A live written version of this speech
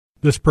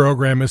This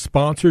program is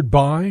sponsored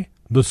by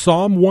the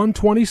Psalm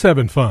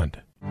 127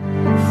 Fund.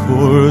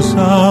 For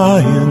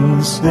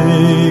Zion's sake,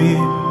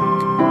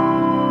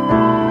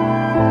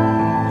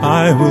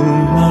 I will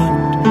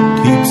not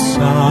keep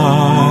silent.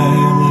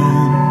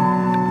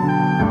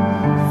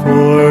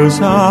 For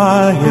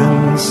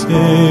Zion's sake,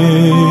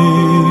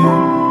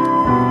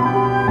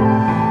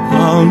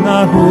 I'll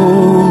not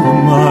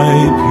hold my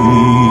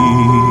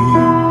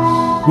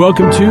peace.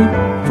 Welcome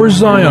to For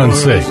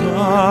Zion's Sake.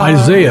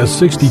 Isaiah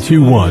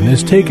 62:1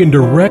 is taken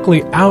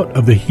directly out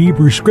of the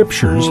Hebrew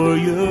Scriptures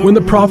when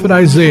the prophet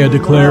Isaiah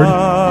declared,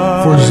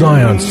 "For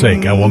Zion's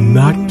sake I will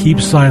not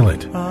keep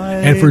silent,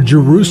 and for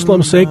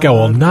Jerusalem's sake I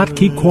will not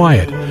keep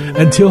quiet,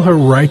 until her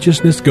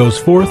righteousness goes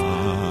forth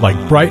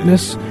like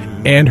brightness,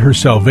 and her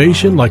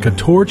salvation like a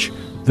torch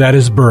that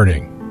is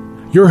burning."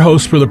 Your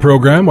hosts for the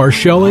program are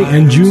Shelley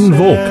and June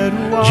Volk,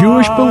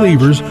 Jewish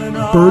believers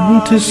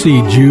burdened to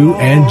see Jew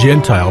and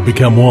Gentile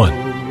become one.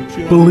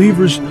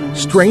 Believers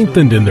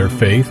strengthened in their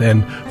faith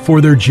and for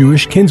their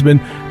Jewish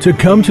kinsmen to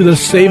come to the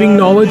saving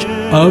knowledge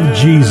of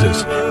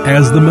Jesus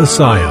as the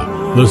Messiah,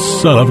 the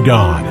Son of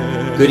God.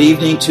 Good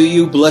evening to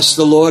you. Bless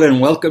the Lord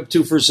and welcome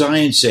to For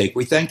Zion's Sake.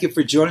 We thank you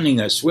for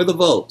joining us. We're the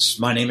Volks.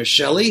 My name is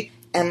Shelley.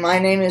 And my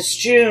name is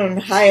June.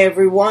 Hi,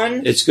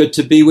 everyone. It's good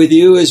to be with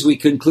you as we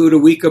conclude a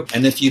week of,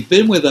 and if you've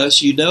been with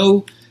us, you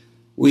know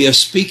we are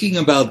speaking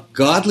about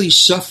godly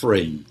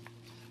suffering,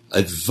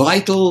 a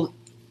vital,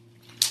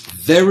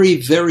 very,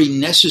 very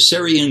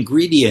necessary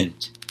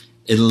ingredient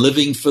in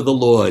living for the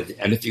Lord.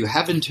 And if you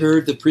haven't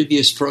heard the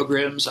previous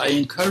programs, I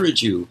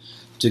encourage you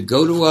to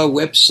go to our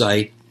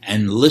website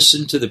and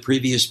listen to the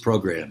previous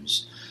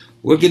programs.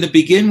 We're going to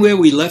begin where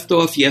we left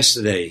off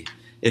yesterday.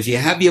 If you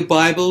have your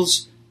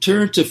Bibles,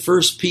 turn to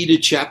 1 Peter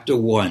chapter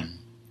 1.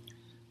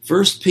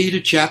 1 Peter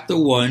chapter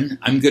 1,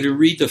 I'm going to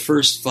read the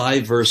first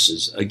 5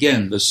 verses.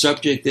 Again, the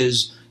subject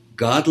is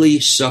godly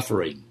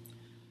suffering.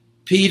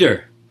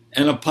 Peter,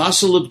 an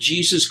apostle of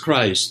Jesus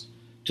Christ,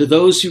 to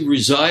those who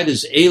reside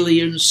as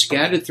aliens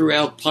scattered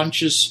throughout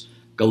Pontus,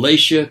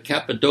 Galatia,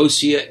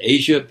 Cappadocia,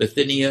 Asia,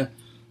 Bithynia,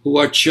 who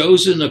are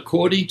chosen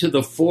according to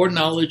the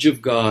foreknowledge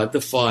of God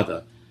the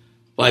Father,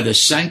 by the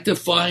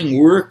sanctifying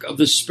work of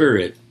the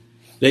Spirit,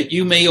 that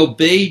you may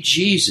obey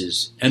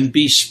Jesus and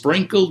be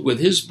sprinkled with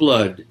his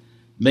blood,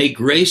 may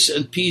grace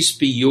and peace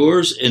be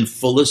yours in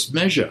fullest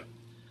measure.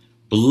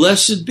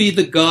 Blessed be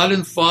the God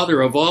and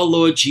Father of our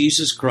Lord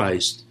Jesus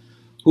Christ,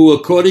 who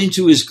according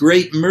to his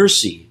great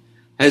mercy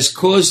has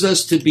caused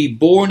us to be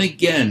born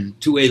again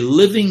to a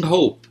living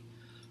hope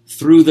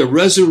through the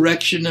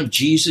resurrection of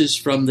Jesus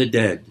from the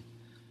dead,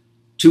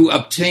 to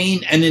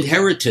obtain an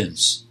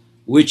inheritance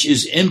which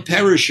is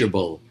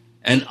imperishable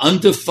and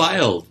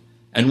undefiled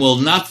and will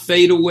not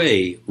fade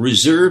away,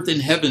 reserved in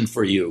heaven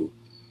for you,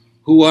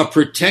 who are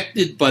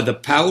protected by the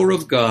power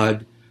of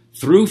God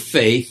through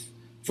faith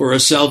for a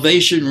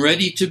salvation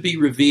ready to be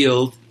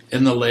revealed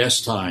in the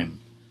last time.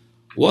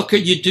 What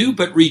could you do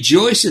but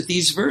rejoice at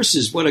these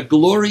verses? What a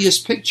glorious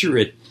picture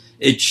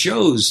it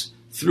shows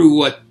through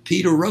what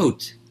Peter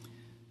wrote.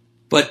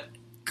 But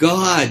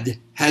God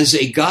has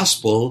a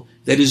gospel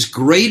that is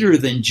greater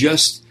than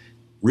just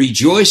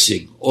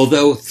rejoicing,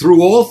 although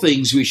through all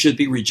things we should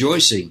be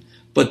rejoicing.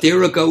 But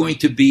there are going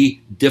to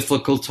be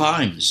difficult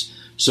times.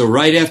 So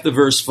right after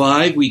verse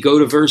 5, we go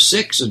to verse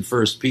 6 in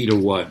 1 Peter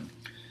 1.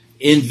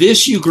 In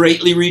this you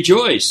greatly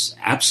rejoice.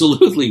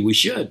 Absolutely, we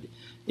should.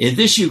 In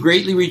this you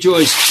greatly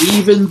rejoice,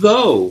 even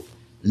though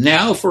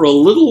now for a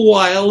little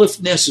while,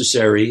 if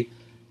necessary,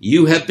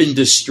 you have been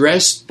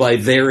distressed by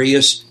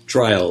various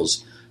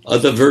trials.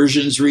 Other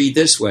versions read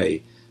this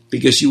way,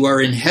 because you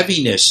are in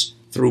heaviness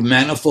through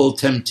manifold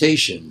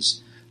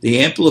temptations. The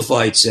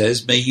Amplified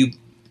says,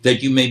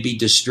 that you may be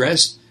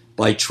distressed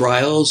by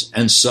trials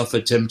and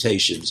suffer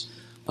temptations.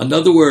 In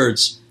other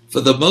words, for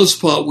the most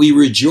part, we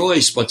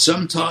rejoice, but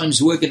sometimes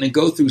we're going to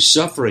go through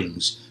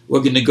sufferings.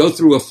 We're going to go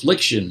through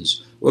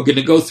afflictions. We're going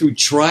to go through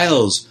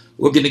trials.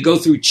 We're going to go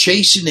through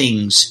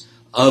chastenings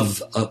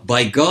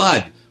by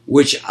God,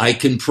 which I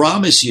can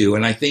promise you,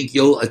 and I think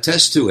you'll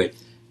attest to it,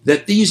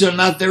 that these are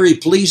not very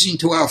pleasing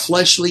to our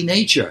fleshly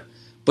nature.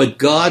 But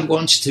God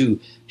wants to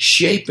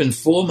shape and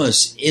form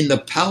us in the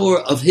power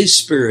of his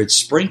Spirit,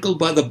 sprinkled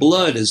by the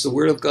blood, as the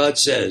Word of God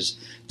says,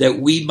 that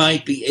we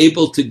might be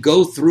able to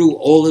go through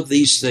all of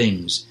these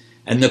things.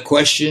 And the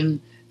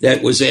question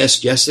that was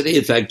asked yesterday,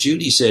 in fact,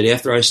 Judy said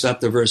after I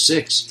stopped at verse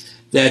 6,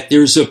 that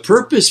there's a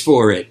purpose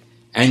for it,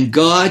 and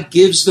God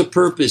gives the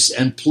purpose,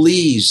 and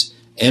please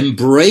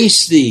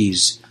embrace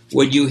these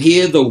when you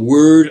hear the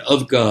Word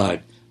of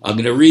God. I'm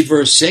going to read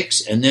verse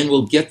 6, and then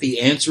we'll get the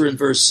answer in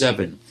verse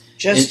 7.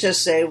 Just to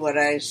say what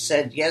I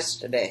said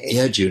yesterday.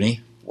 Yeah,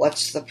 Junie.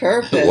 What's the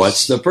purpose?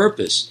 What's the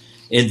purpose?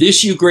 In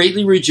this you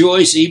greatly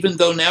rejoice, even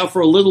though now for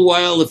a little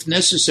while, if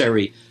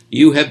necessary,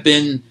 you have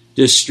been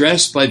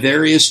distressed by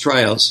various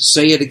trials.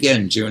 Say it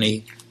again,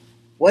 Junie.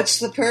 What's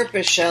the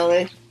purpose,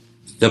 Shelley?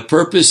 The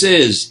purpose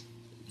is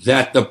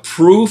that the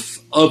proof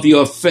of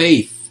your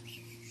faith,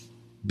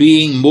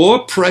 being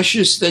more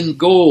precious than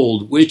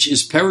gold, which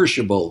is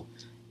perishable,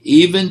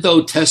 even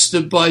though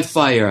tested by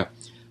fire,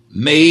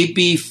 may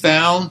be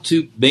found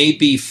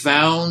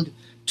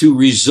to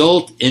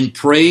result in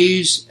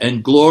praise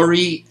and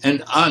glory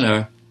and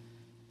honor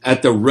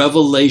at the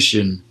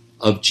revelation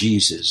of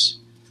Jesus.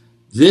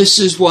 This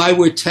is why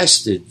we're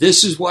tested.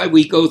 This is why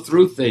we go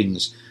through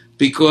things,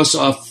 because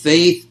our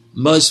faith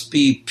must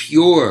be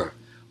pure.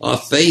 Our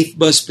faith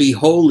must be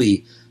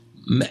holy.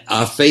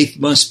 Our faith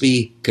must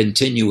be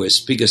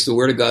continuous, because the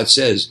Word of God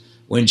says,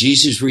 when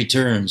Jesus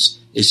returns,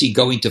 is he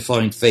going to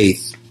find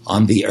faith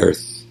on the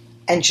earth?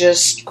 And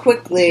just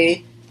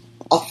quickly,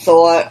 a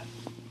thought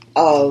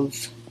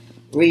of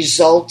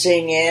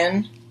resulting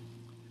in.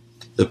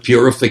 The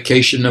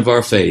purification of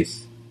our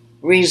faith.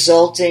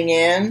 Resulting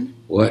in.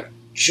 What?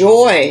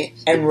 Joy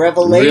and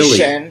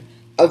revelation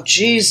of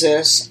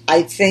Jesus.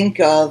 I think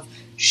of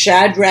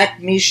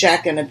Shadrach,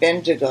 Meshach, and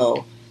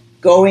Abednego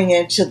going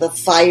into the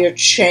fire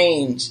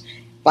chains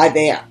by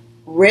their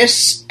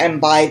wrists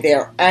and by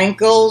their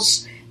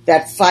ankles.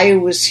 That fire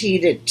was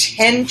heated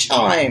 10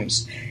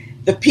 times.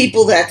 The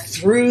people that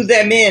threw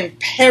them in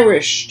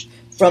perished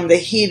from the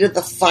heat of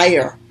the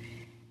fire.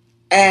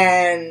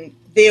 And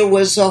there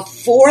was a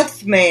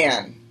fourth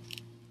man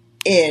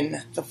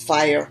in the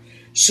fire.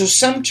 So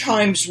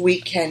sometimes we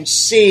can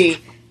see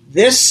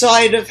this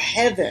side of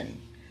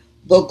heaven,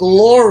 the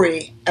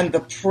glory and the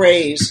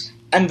praise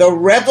and the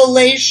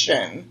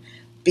revelation,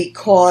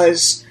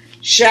 because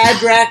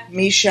Shadrach,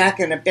 Meshach,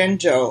 and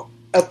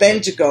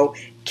Abednego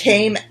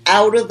came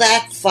out of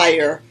that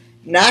fire,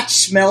 not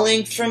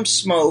smelling from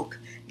smoke,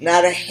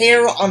 not a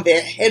hair on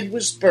their head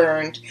was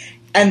burned,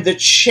 and the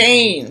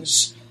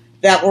chains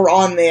that were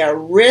on their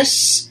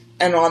wrists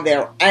and on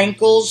their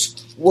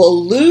ankles were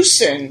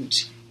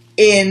loosened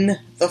in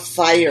the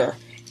fire.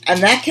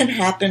 And that can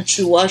happen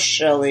to us,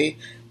 Shelley,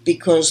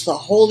 because the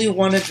Holy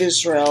One of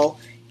Israel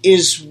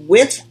is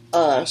with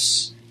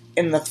us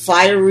in the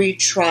fiery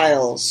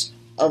trials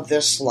of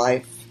this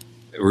life.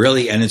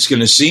 Really, and it's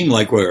going to seem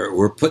like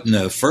we're put in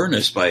a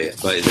furnace by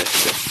the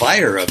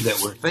fire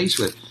that we're faced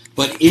with.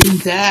 But in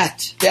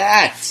that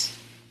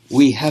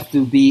we have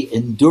to be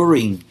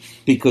enduring,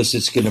 because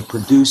it's going to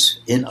produce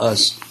in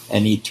us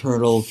an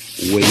eternal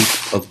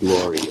weight of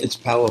glory. It's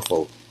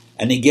powerful.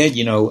 And again,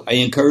 I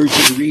encourage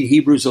you to read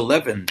Hebrews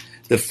 11,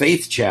 the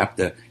faith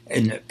chapter,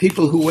 and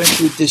people who went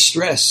through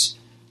distress,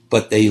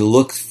 but they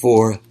looked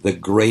for the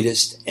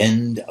greatest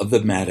end of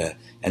the matter,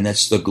 and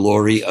that's the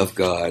glory of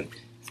God.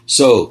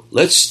 So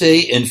let's stay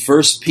in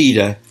 1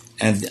 Peter,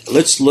 and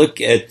let's look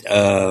at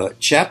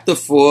chapter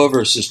 4,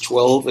 verses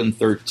 12 and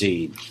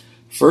 13.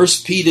 1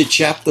 Peter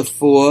chapter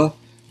 4,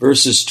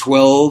 verses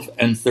 12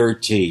 and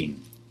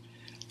 13.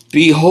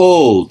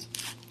 Behold,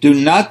 do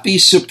not be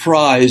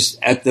surprised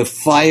at the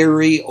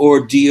fiery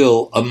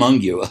ordeal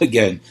among you.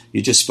 Again,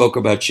 you just spoke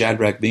about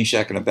Shadrach,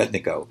 Meshach, and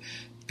Abednego.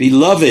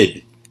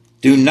 Beloved,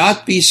 do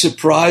not be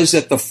surprised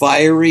at the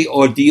fiery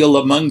ordeal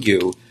among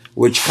you,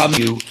 which come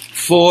to you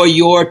for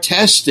your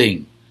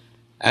testing,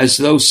 as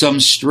though some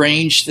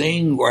strange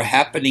thing were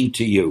happening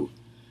to you.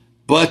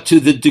 But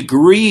to the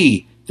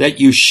degree that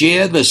you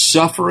share the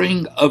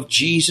suffering of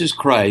Jesus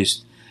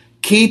Christ,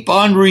 keep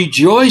on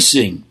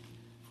rejoicing,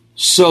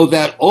 so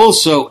that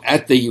also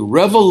at the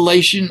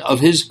revelation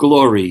of his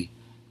glory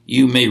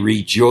you may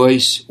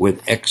rejoice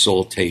with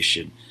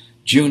exultation.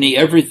 Junie,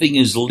 everything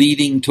is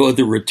leading toward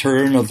the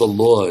return of the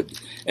Lord.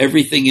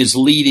 Everything is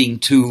leading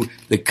to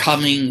the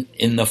coming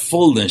in the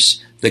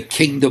fullness, the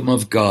kingdom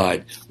of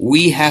God.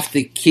 We have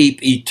to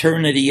keep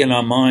eternity in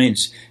our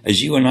minds,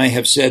 as you and I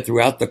have said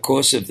throughout the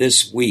course of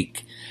this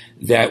week,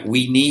 that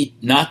we need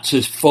not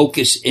to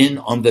focus in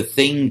on the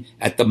thing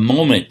at the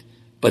moment,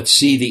 but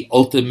see the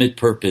ultimate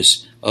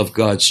purpose of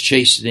God's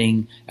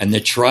chastening and the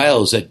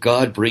trials that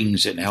God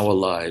brings in our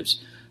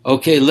lives.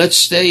 Okay, let's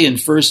stay in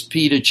 1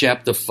 Peter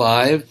chapter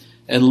 5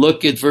 and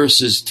look at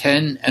verses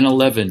 10 and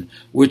 11,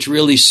 which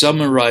really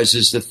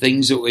summarizes the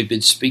things that we've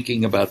been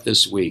speaking about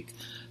this week.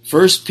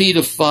 1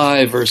 Peter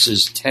 5,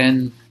 verses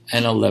 10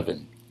 and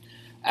 11.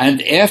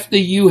 And after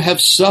you have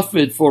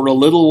suffered for a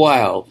little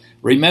while,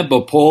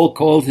 remember, Paul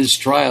called his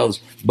trials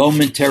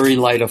momentary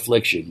light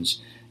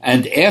afflictions.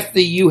 And after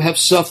you have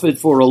suffered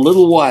for a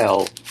little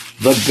while,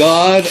 the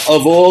God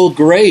of all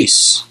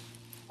grace,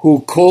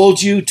 who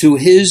called you to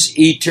his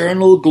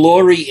eternal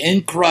glory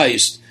in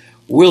Christ,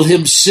 will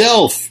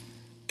himself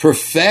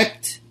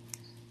perfect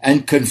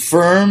and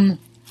confirm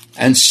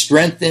and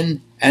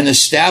strengthen and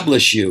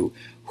establish you.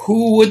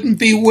 Who wouldn't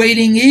be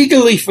waiting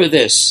eagerly for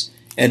this?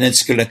 And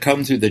it's going to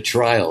come through the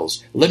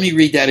trials. Let me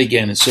read that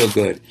again. It's so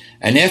good.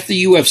 And after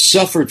you have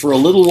suffered for a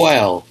little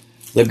while,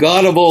 the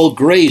God of all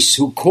grace,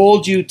 who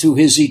called you to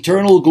his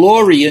eternal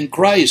glory in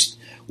Christ,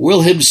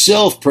 will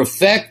himself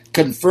perfect,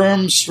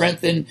 confirm,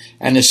 strengthen,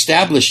 and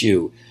establish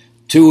you.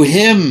 To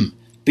him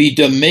be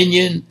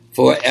dominion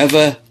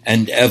forever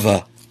and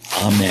ever.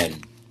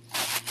 Amen.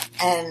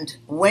 And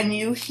when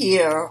you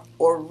hear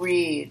or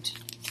read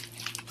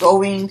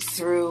going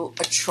through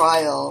a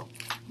trial,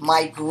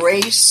 my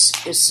grace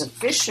is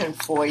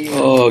sufficient for you.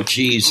 Oh,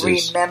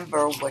 Jesus.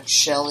 Remember what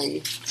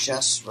Shelley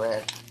just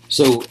read.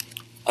 So,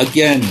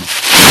 again,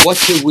 what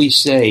should we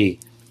say?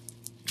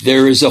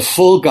 there is a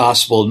full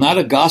gospel, not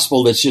a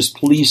gospel that's just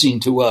pleasing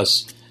to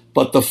us,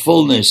 but the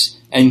fullness.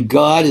 And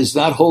God is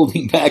not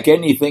holding back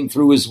anything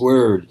through his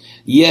word.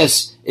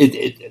 Yes,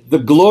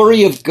 the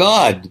glory of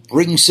God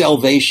brings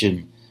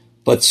salvation,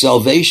 but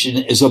salvation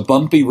is a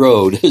bumpy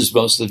road, as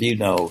most of you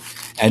know.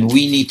 And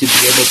we need to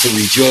be able to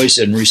rejoice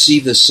and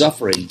receive the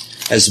suffering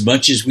as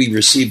much as we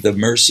receive the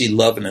mercy,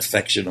 love, and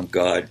affection of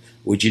God.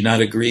 Would you not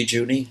agree,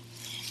 Junie?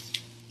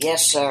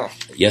 Yes, sir.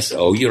 Yes.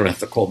 Oh, you don't have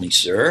to call me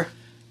sir.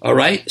 All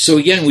right. So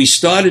again, we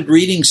started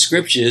reading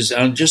scriptures.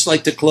 I'd just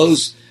like to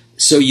close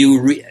so you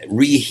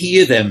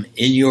rehear them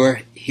in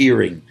your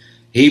hearing.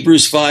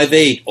 Hebrews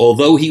 5:8.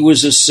 Although he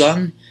was a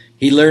son,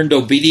 he learned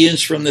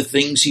obedience from the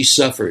things he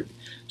suffered.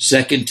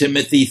 2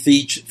 Timothy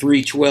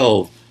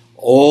 3:12.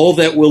 All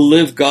that will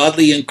live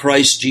godly in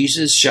Christ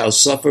Jesus shall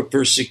suffer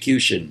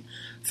persecution.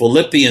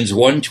 Philippians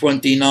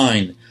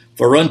 1:29.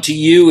 For unto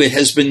you it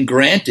has been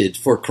granted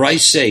for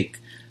Christ's sake,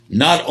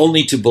 not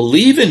only to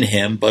believe in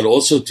him, but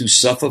also to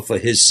suffer for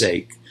his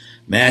sake.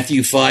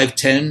 Matthew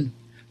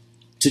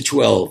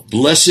 5:10-12.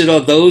 Blessed are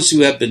those who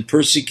have been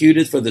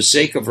persecuted for the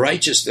sake of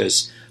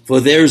righteousness,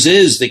 for theirs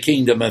is the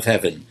kingdom of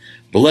heaven.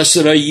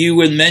 Blessed are you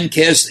when men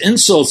cast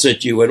insults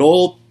at you and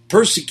all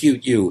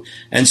persecute you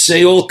and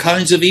say all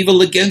kinds of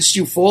evil against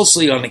you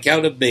falsely on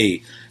account of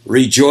me.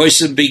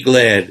 Rejoice and be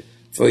glad,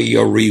 for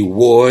your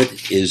reward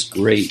is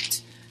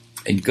great.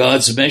 And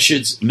God's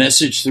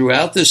message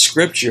throughout the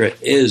scripture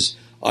is,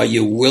 are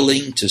you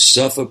willing to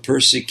suffer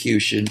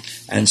persecution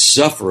and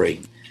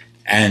suffering?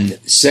 And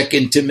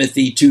 2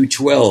 Timothy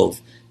 2:12,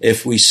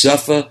 if we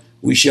suffer,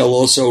 we shall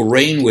also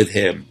reign with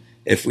him.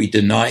 If we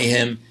deny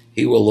him,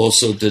 he will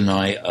also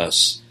deny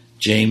us.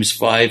 James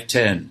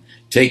 5:10,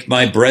 Take,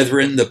 my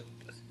brethren, the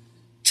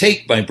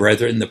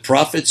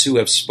prophets who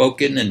have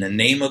spoken in the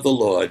name of the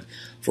Lord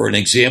for an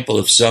example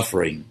of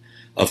suffering,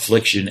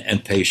 affliction,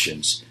 and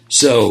patience.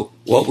 So,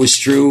 what was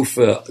true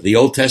for the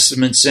Old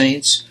Testament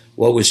saints?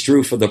 What was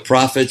true for the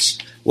prophets?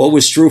 What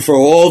was true for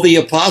all the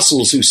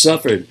apostles who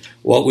suffered?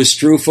 What was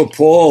true for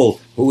Paul,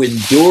 who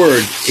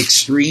endured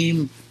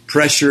extreme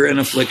pressure and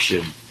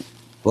affliction?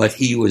 But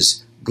he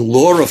was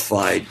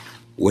glorified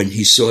when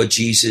he saw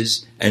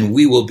Jesus, and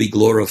we will be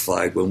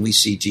glorified when we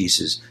see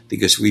Jesus,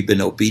 because we've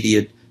been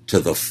obedient to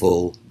the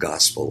full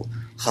gospel.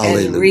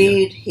 Hallelujah. And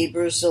read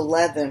Hebrews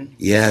 11.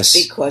 Yes.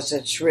 Because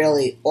it's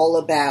really all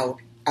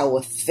about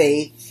our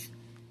faith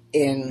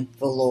in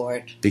the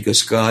Lord.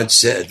 Because God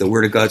said, the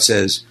Word of God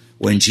says,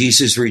 when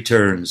Jesus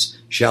returns,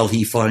 shall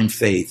he find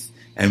faith?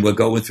 And we're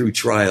going through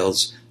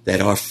trials,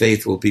 that our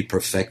faith will be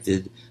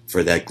perfected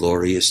for that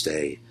glorious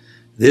day.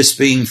 This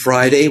being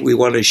Friday, we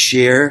want to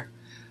share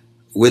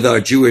with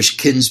our Jewish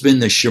kinsmen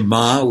the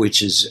Shema,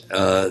 which is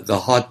the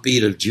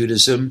heartbeat of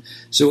Judaism.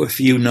 So if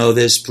you know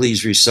this,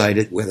 please recite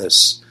it with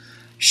us.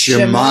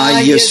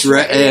 Shema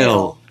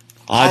Yisrael,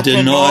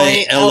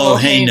 Adonai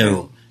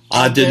Eloheinu,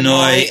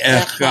 Adonai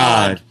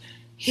Echad.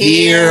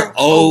 Hear,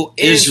 O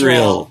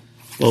Israel,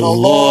 the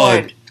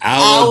Lord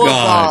our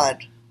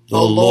God,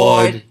 the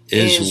Lord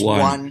is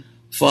one.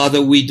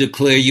 Father, we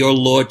declare your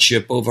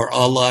lordship over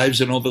our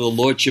lives and over the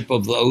lordship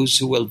of those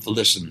who have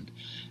listened.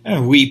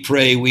 And we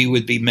pray we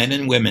would be men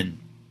and women.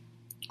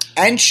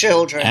 And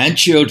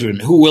children.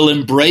 Who will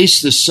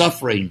embrace the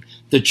suffering,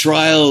 the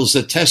trials,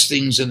 the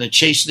testings, and the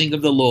chastening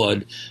of the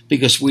Lord,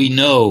 because we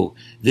know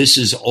this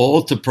is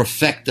all to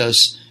perfect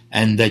us,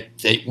 and that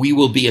we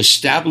will be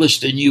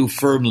established in you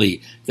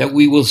firmly, that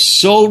we will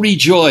so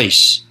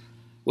rejoice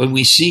when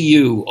we see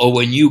you or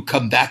when you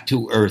come back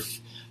to earth.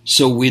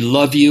 So we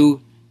love you,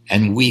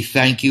 and we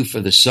thank you for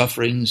the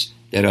sufferings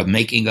that are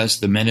making us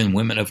the men and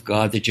women of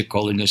God that you're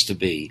calling us to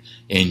be.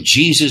 In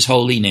Jesus'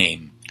 holy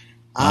name,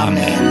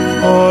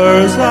 amen.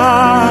 For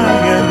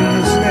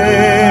Zion's sake.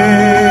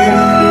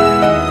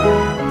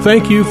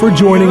 Thank you for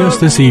joining us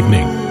this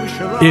evening.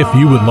 If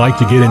you would like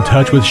to get in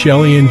touch with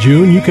Shelley and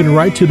June, you can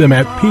write to them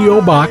at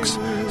P.O. Box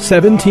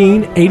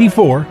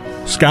 1784,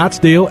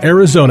 Scottsdale,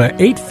 Arizona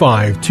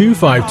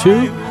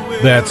 85252.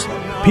 That's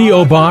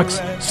P.O. Box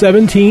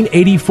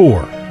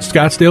 1784,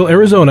 Scottsdale,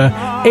 Arizona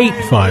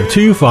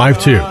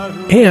 85252.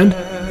 And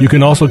you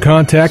can also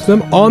contact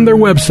them on their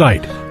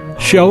website,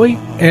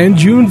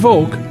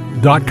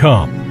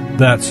 ShelleyandJuneVolk.com.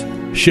 That's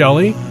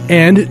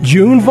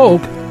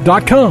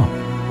ShelleyandJuneVolk.com.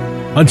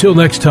 Until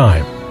next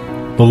time,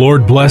 the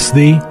Lord bless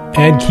thee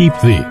and keep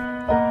thee.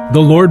 The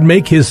Lord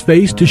make his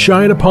face to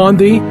shine upon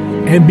thee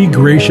and be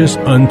gracious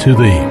unto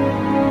thee.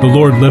 The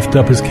Lord lift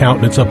up his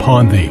countenance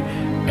upon thee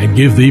and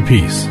give thee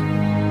peace.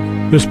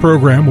 This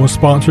program was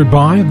sponsored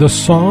by the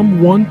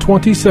Psalm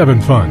 127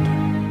 Fund.